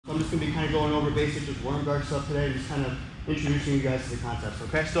I'm just gonna be kind of going over basic just worm guard stuff today, just kind of introducing you guys to the concepts,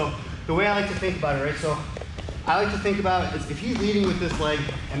 okay? So the way I like to think about it, right? So I like to think about is if he's leading with this leg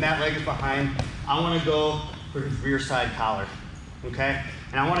and that leg is behind, I wanna go for his rear side collar, okay?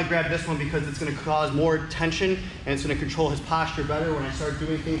 And I wanna grab this one because it's gonna cause more tension and it's gonna control his posture better when I start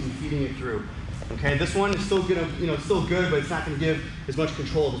doing things and feeding it through. Okay, this one is still gonna, it's still good, but it's not gonna give as much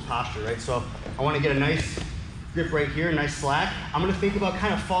control of his posture, right? So I wanna get a nice grip right here, nice slack. I'm gonna think about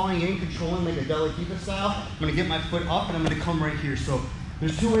kind of falling in, controlling like a Delahiva style. I'm gonna get my foot up and I'm gonna come right here. So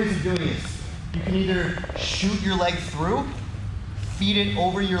there's two ways of doing this. You can either shoot your leg through, feed it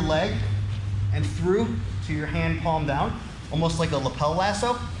over your leg and through to your hand palm down, almost like a lapel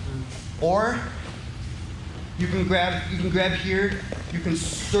lasso, or you can grab here, you can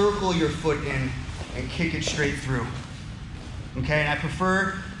circle your foot in and kick it straight through. Okay, and I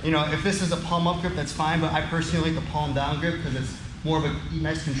prefer, if this is a palm up grip, that's fine, but I personally like the palm down grip because it's more of a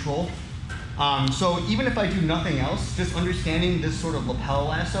nice control. So even if I do nothing else, just understanding this sort of lapel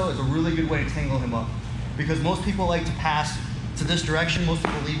lasso is a really good way to tangle him up. Because most people like to pass to this direction, most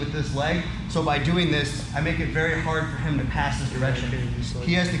people lead with this leg. So by doing this, I make it very hard for him to pass this direction.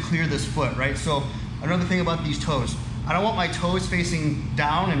 He has to clear this foot, right? So another thing about these toes, I don't want my toes facing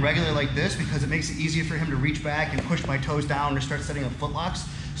down and regular like this because it makes it easier for him to reach back and push my toes down or start setting up foot locks.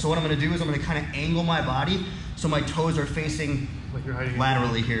 So what I'm gonna do is I'm gonna kind of angle my body so my toes are facing like you're hiding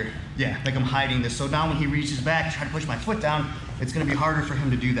laterally here. Yeah, like I'm hiding this. So now when he reaches back to try to push my foot down, it's gonna be harder for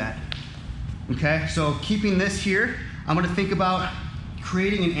him to do that. Okay, so keeping this here, I'm gonna think about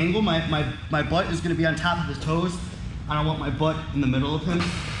creating an angle. My butt is gonna be on top of his toes. I don't want my butt in the middle of him.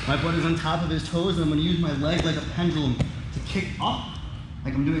 My butt is on top of his toes, and I'm gonna use my leg like a pendulum to kick up,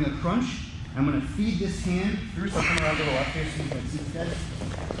 like I'm doing a crunch. I'm gonna feed this hand through, so I'll come around to the left here so you can see this guys.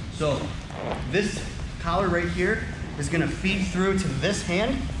 So this collar right here is gonna feed through to this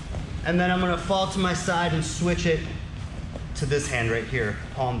hand, and then I'm gonna fall to my side and switch it to this hand right here,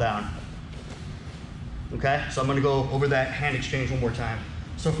 palm down. Okay, so I'm gonna go over that hand exchange one more time.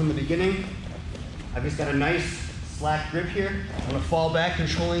 So from the beginning, I've just got a nice slack grip here. I'm gonna fall back,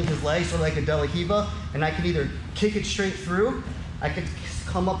 controlling his leg, sort of like a Delahiva, and I can either kick it straight through, I could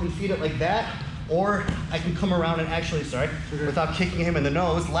come up and feed it like that, or I can come around and actually, without kicking him in the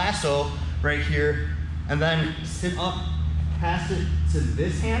nose, lasso right here, and then sit up, pass it to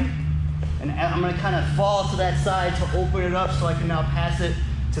this hand, and I'm gonna kind of fall to that side to open it up so I can now pass it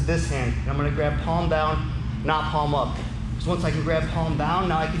to this hand. And I'm gonna grab palm down, not palm up. So once I can grab palm down,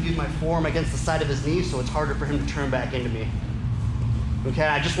 now I can use my forearm against the side of his knee so it's harder for him to turn back into me. Okay,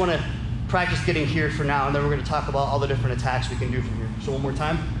 I just wanna practice getting here for now, and then we're gonna talk about all the different attacks we can do from here. So one more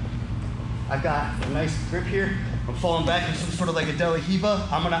time. I've got a nice grip here. I'm falling back into sort of like a Delahiva.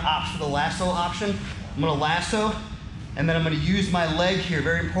 I'm gonna opt for the lasso option. I'm gonna lasso, and then I'm gonna use my leg here,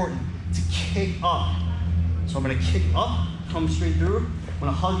 very important, to kick up. So I'm gonna kick up, come straight through. I'm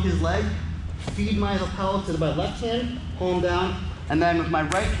gonna hug his leg, feed my lapel to my left hand, palm down, and then with my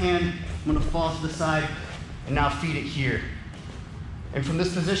right hand, I'm gonna fall to the side and now feed it here. And from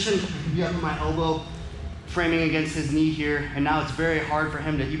this position, I can be up with my elbow, framing against his knee here, and now it's very hard for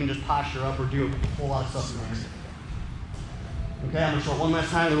him to even just posture up or do a whole lot of stuff in here. Okay, I'm gonna show it one last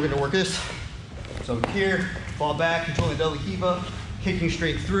time, then we're gonna work this. So here, fall back, controlling the Delahiva, kicking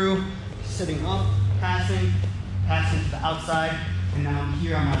straight through, sitting up, passing to the outside, and now I'm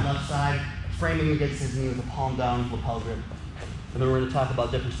here on my left side, framing against his knee with a palm down lapel grip. And then we're gonna talk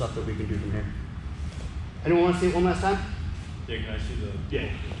about different stuff that we can do from here. Anyone wanna see it one last time? Yeah, can I see the... Yeah.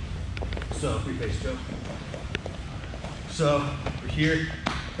 So, free face, Joe. So, we're here,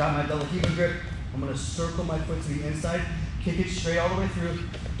 got my Delahiva grip. I'm gonna circle my foot to the inside, kick it straight all the way through.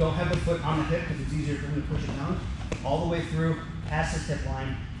 Don't have the foot on the hip because it's easier for him to push it down. All the way through, past his hip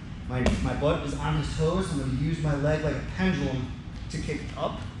line. My butt is on his toes. I'm gonna use my leg like a pendulum to kick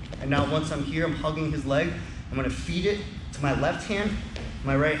up. And now once I'm here, I'm hugging his leg. I'm gonna feed it to my left hand.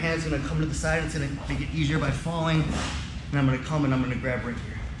 My right hand's gonna come to the side. It's gonna make it easier by falling. And I'm gonna come and I'm gonna grab right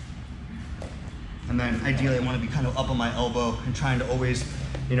here. And then ideally I wanna be kind of up on my elbow and trying to always,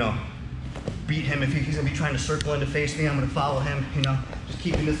 beat him. If he's gonna be trying to circle in to face me, I'm gonna follow him, just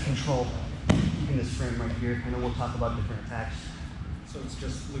keeping this control, keeping this frame right here. And then we'll talk about different attacks. So it's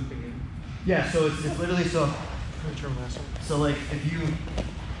just looping in? Yeah, so it's literally so like if you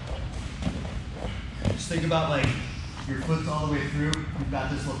just think about like your foot's all the way through, you've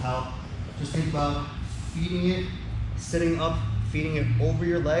got this lapel. Just think about feeding it, sitting up, feeding it over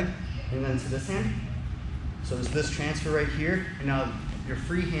your leg, and then to this hand. So there's this transfer right here, and now your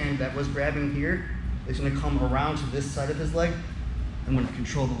free hand that was grabbing here is gonna come around to this side of his leg. I'm gonna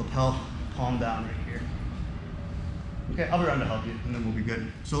control the lapel, palm down right here. Okay, I'll be around to help you, and then we'll be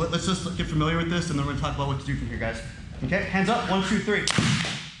good. So let's just get familiar with this, and then we're gonna talk about what to do from here, guys. Okay, hands up, 1, 2,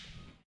 3.